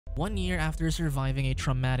1 year after surviving a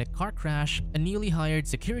traumatic car crash, a newly hired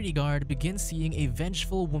security guard begins seeing a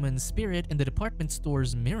vengeful woman's spirit in the department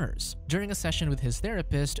store's mirrors. During a session with his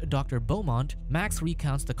therapist, Dr. Beaumont, Max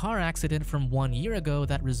recounts the car accident from 1 year ago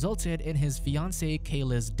that resulted in his fiancee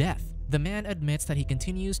Kayla's death. The man admits that he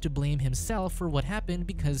continues to blame himself for what happened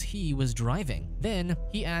because he was driving. Then,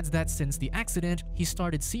 he adds that since the accident, he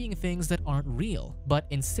started seeing things that aren't real, but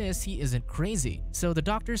insists he isn't crazy. So the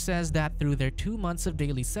doctor says that through their 2 months of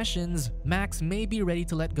daily sessions, Max may be ready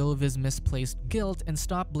to let go of his misplaced guilt and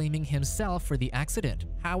stop blaming himself for the accident.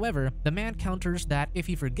 However, the man counters that if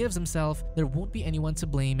he forgives himself, there won't be anyone to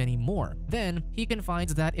blame anymore. Then, he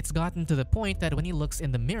confides that it's gotten to the point that when he looks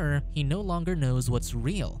in the mirror, he no longer knows what's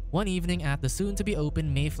real. One evening at the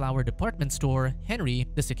soon-to-be-open Mayflower department store, Henry,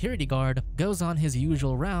 the security guard, goes on his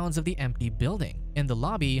usual rounds of the empty building. In the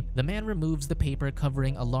lobby, the man removes the paper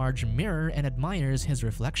covering a large mirror and admires his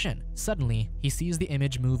reflection. Suddenly, he sees the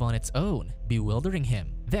image move on its own, bewildering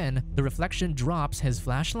him. Then, the reflection drops his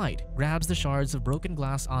flashlight, grabs the shards of broken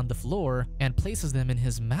glass on the floor, and places them in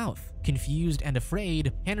his mouth. Confused and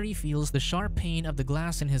afraid, Henry feels the sharp pain of the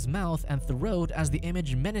glass in his mouth and throat as the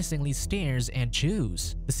image menacingly stares and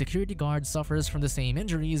chews. The security guard suffers from the same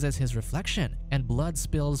injuries as his reflection, and blood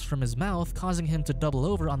spills from his mouth, causing him to double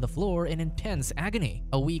over on the floor in intense agony.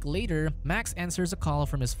 A week later, Max answers a call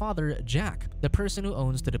from his father, Jack, the person who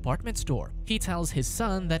owns the department store. He tells his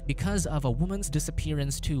son that because of a woman's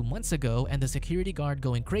disappearance 2 months ago and the security guard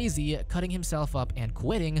going crazy, cutting himself up and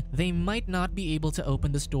quitting, they might not be able to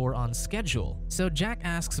open the store on schedule. So Jack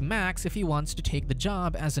asks Max if he wants to take the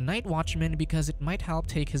job as a night watchman because it might help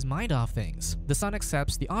take his mind off things. The son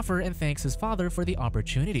accepts the offer and thanks his father for the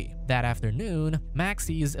opportunity. That afternoon, Max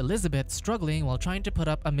sees Elizabeth struggling while trying to put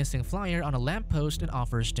up a missing flyer on a lamppost and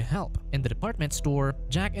offers to help. In the department store,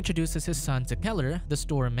 Jack introduces his son to Keller, the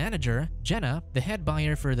store manager, Jenna, the head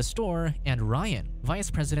buyer for the store, and Ryan, vice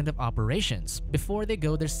president of operations. Before they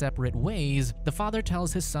go their separate ways, the father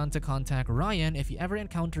tells his son to contact Ryan if he ever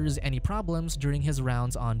encounters any problems during his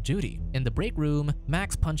rounds on duty. In the break room,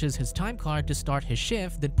 Max punches his time card to start his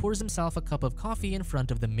shift, then pours himself a cup of coffee in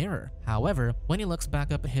front of the mirror. However, when he looks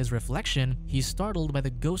back up at his reflection, he's startled by the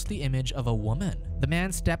ghostly image of a woman. The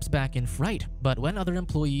man steps back in fright, but when other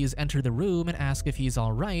employees enter the room and ask if he's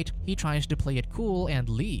alright, he tries to play it cool and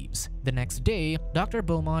leaves. The next day, Dr.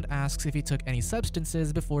 Beaumont asks if he took any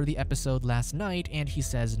substances before the episode last night, and he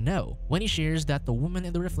says no. When he shares that the woman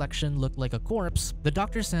in the reflection looked like a corpse, the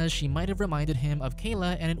doctor says she might have reminded him of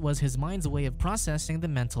Kayla and it was his mind's way of processing the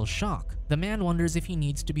mental shock. The man wonders if he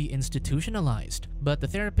needs to be institutionalized, but the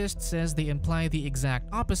therapist says they imply the exact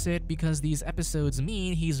opposite because these episodes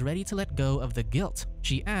mean he's ready to let go of the guilt.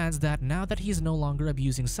 She adds that now that he's no longer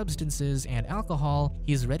abusing substances and alcohol,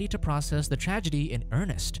 he's ready to process the tragedy in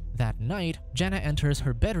earnest. That night, Jenna enters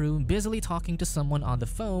her bedroom busily talking to someone on the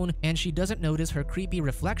phone, and she doesn't notice her creepy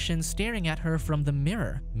reflection staring at her from the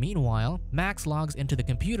mirror. Meanwhile, Max logs into the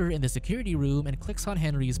computer in the security room and clicks on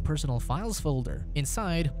Henry's personal files folder.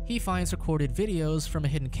 Inside, he finds recorded videos from a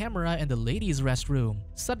hidden camera in the ladies' restroom.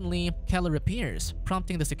 Suddenly, Keller appears,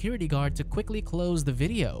 prompting the security guard to quickly close the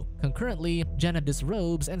video. Concurrently, Jenna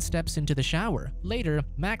disrobes and steps into the shower. Later,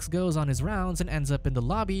 Max goes on his rounds and ends up in the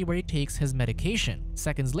lobby where he takes his medication.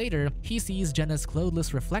 Seconds later, he sees Jenna's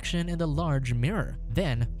clothless reflection in the large mirror.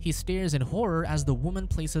 Then, he stares in horror as the woman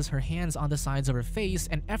places her hands on the sides of her face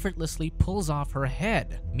and effortlessly pulls off her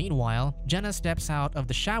head. Meanwhile, Jenna steps out of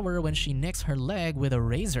the shower when she nicks her leg with a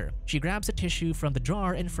razor. She grabs a tissue from the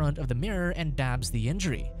drawer in front of the mirror and dabs the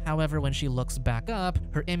injury. However, when she looks back up,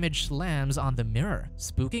 her image slams on the mirror,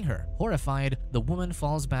 spooking her. Horrified, the woman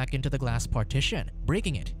falls back into the glass partition,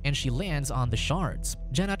 breaking it, and she lands on the shards.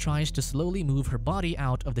 Jenna tries to slowly move her body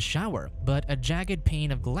out of the shower, but a jagged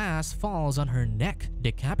pane of glass falls on her neck,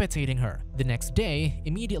 decapitating her. The next day,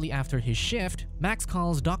 immediately after his shift, Max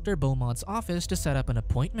calls Dr. Beaumont's office to set up an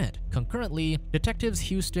appointment. Concurrently, detectives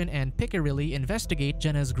Houston and Piccarilli investigate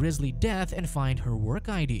Jenna's grisly death and find her work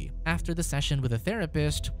ID. After the session with a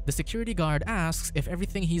therapist, the security guard asks if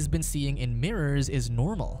everything he's been seeing in mirrors is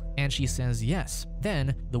normal, and she says yes.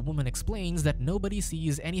 Then, the woman explains that nobody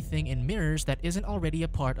sees anything in mirrors that isn't already a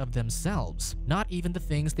part of themselves, not even the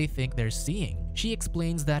things they think they're seeing. She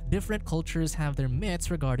explains that different cultures have their myths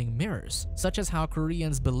regarding mirrors, such as how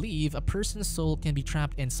Koreans believe a person's soul can be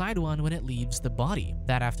trapped inside one when it leaves the body.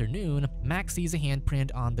 That afternoon, Max sees a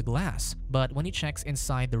handprint on the glass, but when he checks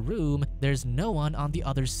inside the room, there's no one on the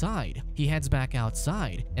other side. He heads back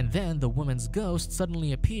outside, and then the woman's ghost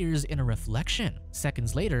suddenly appears in a reflection.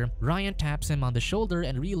 Seconds later, Ryan taps him on the shoulder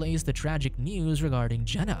and relays the tragic news regarding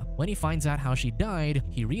Jenna. When he finds out how she died,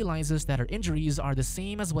 he realizes that her injuries are the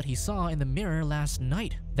same as what he saw in the mirror last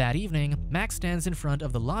night. That evening, Max stands in front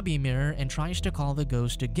of the lobby mirror and tries to call the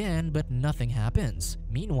ghost again, but nothing happens.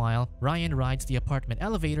 Meanwhile, Ryan rides the apartment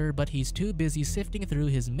elevator, but he's too busy sifting through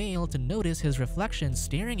his mail to notice his reflection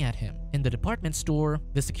staring at him. In the department store,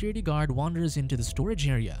 the security guard wanders into the storage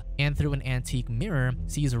area and through an antique mirror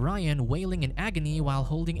sees Ryan wailing in agony while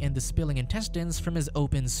holding in the spilling intestines from his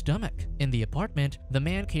open stomach. In the apartment, the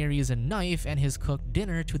man carries a knife and his cooked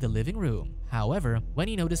dinner to the living room. However, when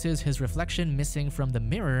he notices his reflection missing from the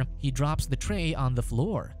mirror, he drops the tray on the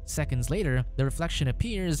floor. Seconds later, the reflection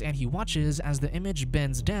appears and he watches as the image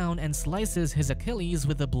bends down and slices his Achilles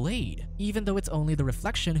with a blade. Even though it's only the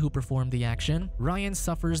reflection who performed the action, Ryan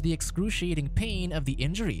suffers the excruciating pain of the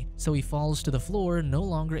injury, so he falls to the floor, no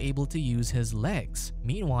longer able to use his legs.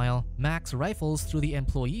 Meanwhile, Max rifles through the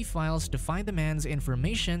employee files to find the man's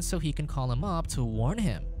information so he can call him up to warn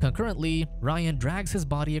him. Concurrently, Ryan drags his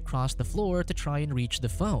body across the floor to try and reach the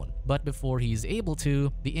phone, but before he's able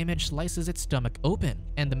to, the image slices its stomach open,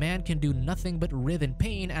 and the man can do nothing but writhe in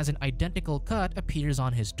pain as an identical cut appears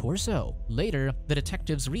on his torso. Later, the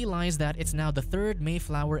detectives realize that it's now the third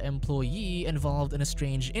Mayflower employee involved in a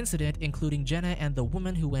strange incident, including Jenna and the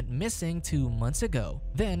woman who went missing 2 months ago.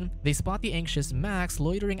 Then, they spot the anxious Max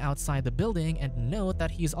loitering outside the building and note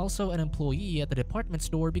that he's also an employee at the department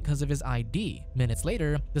store because of his ID. Minutes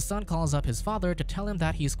later, the son calls up his father to tell him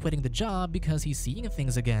that he's quitting the job because he's seeing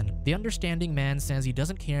things again. The understanding man says he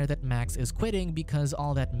doesn't care that Max is quitting because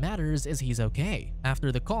all that matters is he's okay.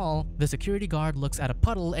 After the call, the security guard looks at a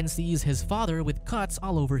puddle and sees his father with cuts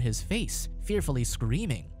all over his face, fearfully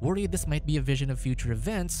screaming. Worried this might be a vision of future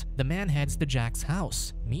events, the man heads to Jack's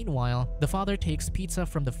house. Meanwhile, the father takes pizza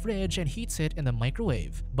from the fridge and heats it in the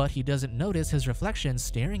microwave, but he doesn't notice his reflection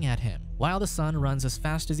staring at him. While the son runs as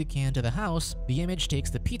fast as he can to the house, the image takes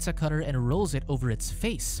the pizza cutter and rolls it over its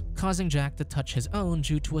face, causing Jack to touch his own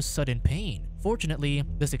due to a sudden pain. Fortunately,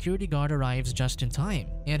 the security guard arrives just in time,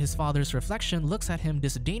 and his father's reflection looks at him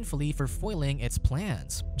disdainfully for foiling its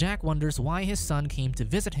plans. Jack wonders why his son came to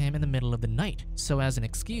visit him in the middle of the night, so as an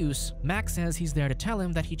excuse, Max says he's there to tell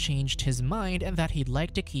him that he changed his mind and that he'd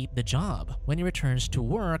like to keep the job. When he returns to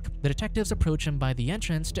work, the detectives approach him by the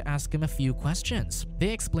entrance to ask him a few questions. They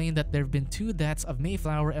explain that there have been 2 deaths of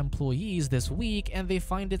Mayflower employees this week, and they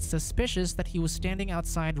find it suspicious that he was standing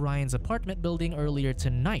outside Ryan's apartment building earlier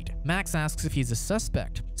tonight. Max asks if he's a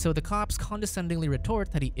suspect, so the cops condescendingly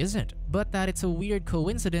retort that he isn't, but that it's a weird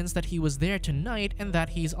coincidence that he was there tonight and that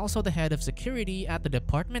he's also the head of security at the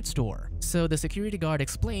department store. So the security guard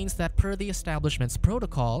explains that per the establishment's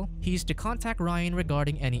protocol, he's to contact Ryan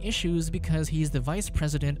regarding any issues because he's the vice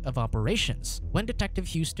president of operations. When Detective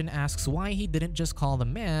Houston asks why he didn't just call the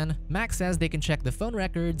man, Max says they can check the phone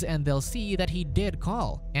records and they'll see that he did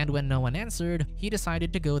call, and when no one answered, he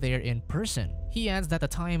decided to go there in person. He adds that the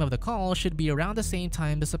time of the call should be around the same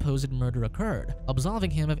time the supposed murder occurred, absolving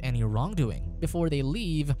him of any wrongdoing. Before they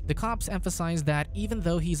leave, the cops emphasize that even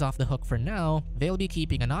though he's off the hook for now, they'll be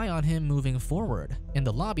keeping an eye on him moving forward. In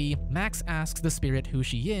the lobby, Max asks the spirit who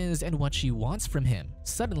she is and what she wants from him.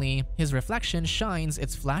 Suddenly, his reflection shines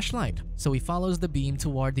its flashlight, so he follows the beam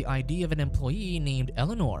toward the ID of an employee named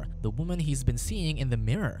Eleanor, the woman he's been seeing in the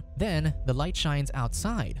mirror. Then, the light shines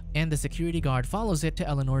outside, and the security guard follows it to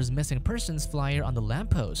Eleanor's missing persons flyer on the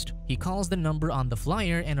lamppost. He calls the number on the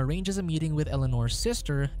flyer and arranges a meeting with Eleanor's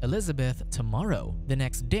sister, Elizabeth, tomorrow. The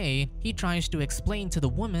next day, he tries to explain to the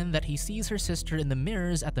woman that he sees her sister in the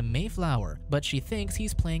mirrors at the Mayflower, but she thinks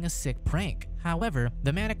he's playing a sick prank. However,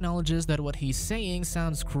 the man acknowledges that what he's saying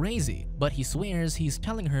sounds crazy, but he swears he's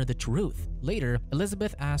telling her the truth. Later,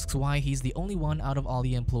 Elizabeth asks why he's the only one out of all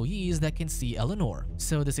the employees that can see Eleanor.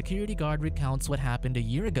 So the security guard recounts what happened a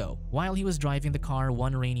year ago. While he was driving the car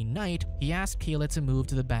one rainy night, he asked Kayla to move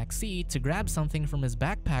to the back seat to grab something from his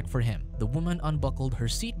backpack for him. The woman unbuckled her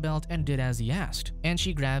seatbelt and did as he asked, and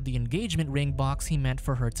she grabbed the engagement ring box he meant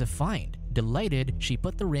for her to find. Delighted, she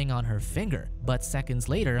put the ring on her finger, but seconds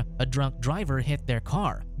later, a drunk driver hit their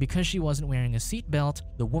car. Because she wasn't wearing a seatbelt,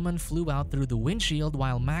 the woman flew out through the windshield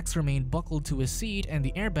while Max remained buckled to his seat and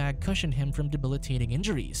the airbag cushioned him from debilitating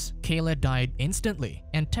injuries. Kayla died instantly,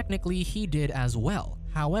 and technically he did as well.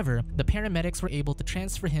 However, the paramedics were able to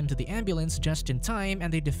transfer him to the ambulance just in time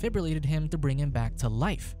and they defibrillated him to bring him back to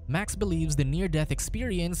life. Max believes the near-death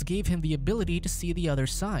experience gave him the ability to see the other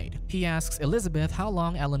side. He asks Elizabeth how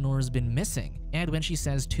long Eleanor's been missing, and when she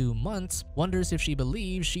says 2 months, wonders if she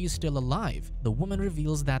believes she's still alive. The woman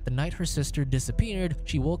reveals that the night her sister disappeared,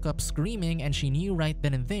 she woke up screaming and she knew right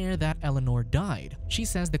then and there that Eleanor died. She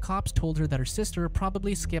says the cops told her that her sister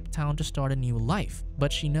probably skipped town to start a new life,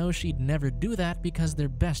 but she knows she'd never do that because the their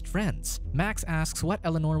best friends. Max asks what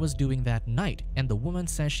Eleanor was doing that night, and the woman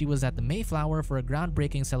says she was at the Mayflower for a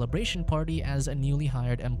groundbreaking celebration party as a newly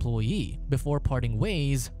hired employee. Before parting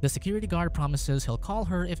ways, the security guard promises he'll call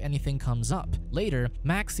her if anything comes up. Later,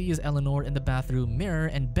 Max sees Eleanor in the bathroom mirror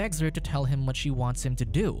and begs her to tell him what she wants him to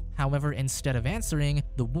do. However, instead of answering,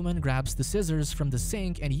 the woman grabs the scissors from the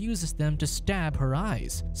sink and uses them to stab her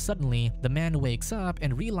eyes. Suddenly, the man wakes up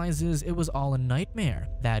and realizes it was all a nightmare.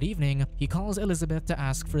 That evening, he calls Elizabeth to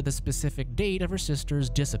ask for the specific date of her sister's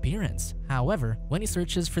disappearance. However, when he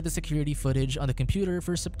searches for the security footage on the computer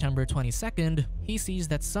for September 22nd, he sees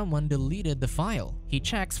that someone deleted the file. He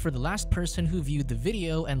checks for the last person who viewed the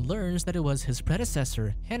video and learns that it was his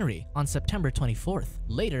predecessor, Henry, on September 24th.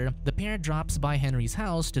 Later, the pair drops by Henry's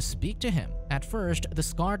house to speak to him. At first, the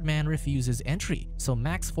scarred man refuses entry, so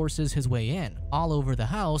Max forces his way in. All over the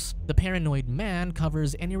house, the paranoid man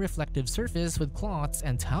covers any reflective surface with cloths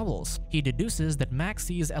and towels. He deduces that Max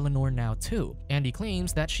sees Eleanor now too, and he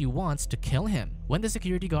claims that she wants to kill him. When the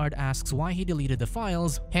security guard asks why he deleted the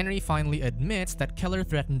files, Henry finally admits that Keller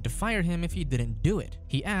threatened to fire him if he didn't do it.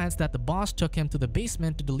 He adds that the boss took him to the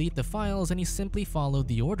basement to delete the files and he simply followed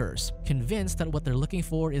the orders. Convinced that what they're looking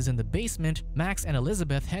for is in the basement, Max and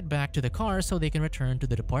Elizabeth head back to the car so they can return to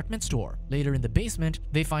the department store. Later in the basement,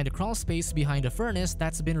 they find a crawl space behind a furnace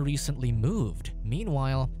that's been recently moved.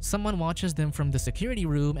 Meanwhile, someone watches them from the security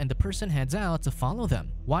room and the person heads out to follow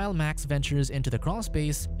them. While Max ventures into the crawl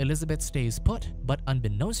space, Elizabeth stays put, but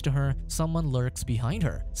unbeknownst to her, someone lurks behind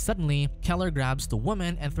her. Suddenly, Keller grabs the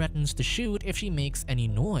woman and threatens to shoot if she makes any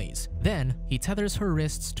noise. Then, he tethers her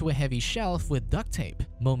wrists to a heavy shelf with duct tape.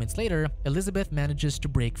 Moments later, Elizabeth manages to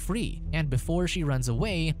break free, and before she runs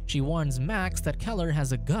away, she warns Max that Keller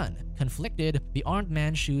has a gun. Conflicted, the armed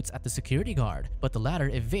man shoots at the security guard, but the latter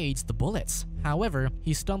evades the bullets. However,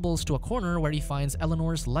 he stumbles to a corner where he finds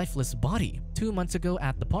Eleanor's lifeless body. 2 months ago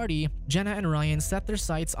at the party, Jenna and Ryan set their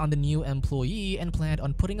sights on the new employee and planned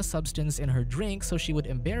on putting a substance in her drink so she would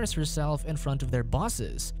embarrass herself in front of their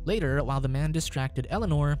bosses. Later, while the man distracted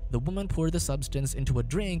Eleanor, the woman poured the substance into a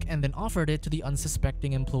drink and then offered it to the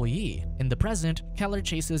unsuspecting employee. In the present, Keller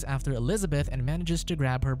chases after Elizabeth and manages to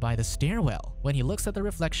grab her by the stairwell. When he looks at the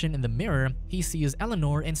reflection in the mirror, he sees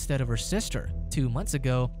Eleanor instead of her sister. 2 months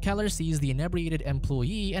ago, Keller sees the inebriated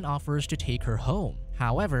employee and offers to take her home.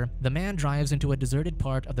 However, the man drives into a deserted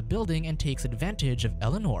part of the building and takes advantage of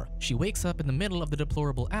Eleanor. She wakes up in the middle of the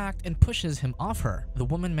deplorable act and pushes him off her. The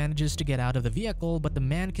woman manages to get out of the vehicle, but the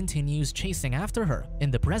man continues chasing after her. In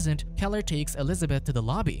the present, Keller takes Elizabeth to the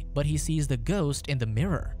lobby, but he sees the ghost in the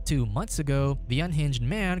mirror. 2 months ago, the unhinged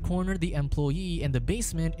man cornered the employee in the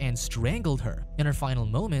basement and strangled her. In her final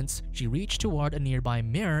moments, she reached toward a nearby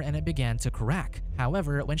mirror and it began to crack.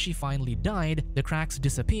 However, when she finally died, the cracks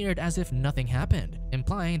disappeared as if nothing happened,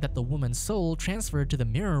 implying that the woman's soul transferred to the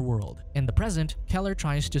mirror world. In the present, Keller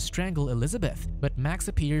tries to strangle Elizabeth, but Max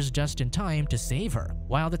appears just in time to save her.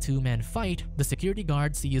 While the two men fight, the security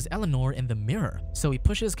guard sees Eleanor in the mirror, so he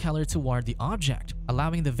pushes Keller toward the object,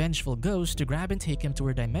 allowing the vengeful ghost to grab and take him to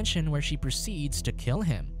her dimension where she proceeds to kill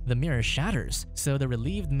him. The mirror shatters, so the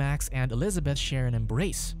relieved Max and Elizabeth share an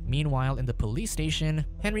embrace. Meanwhile, in the police station,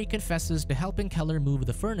 Henry confesses to helping Keller move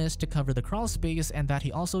the furnace to cover the crawl space and that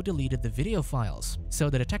he also deleted the video files. So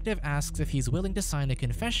the detective asks if he's willing to sign a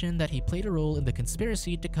confession that he played a role in the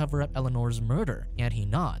conspiracy to cover up Eleanor's murder, and he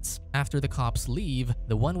nods. After the cops leave,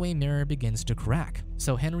 the one-way mirror begins to crack,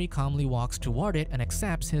 so Henry calmly walks toward it and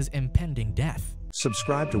accepts his impending death.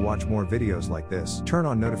 Subscribe to watch more videos like this, turn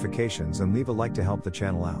on notifications and leave a like to help the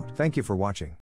channel out. Thank you for watching.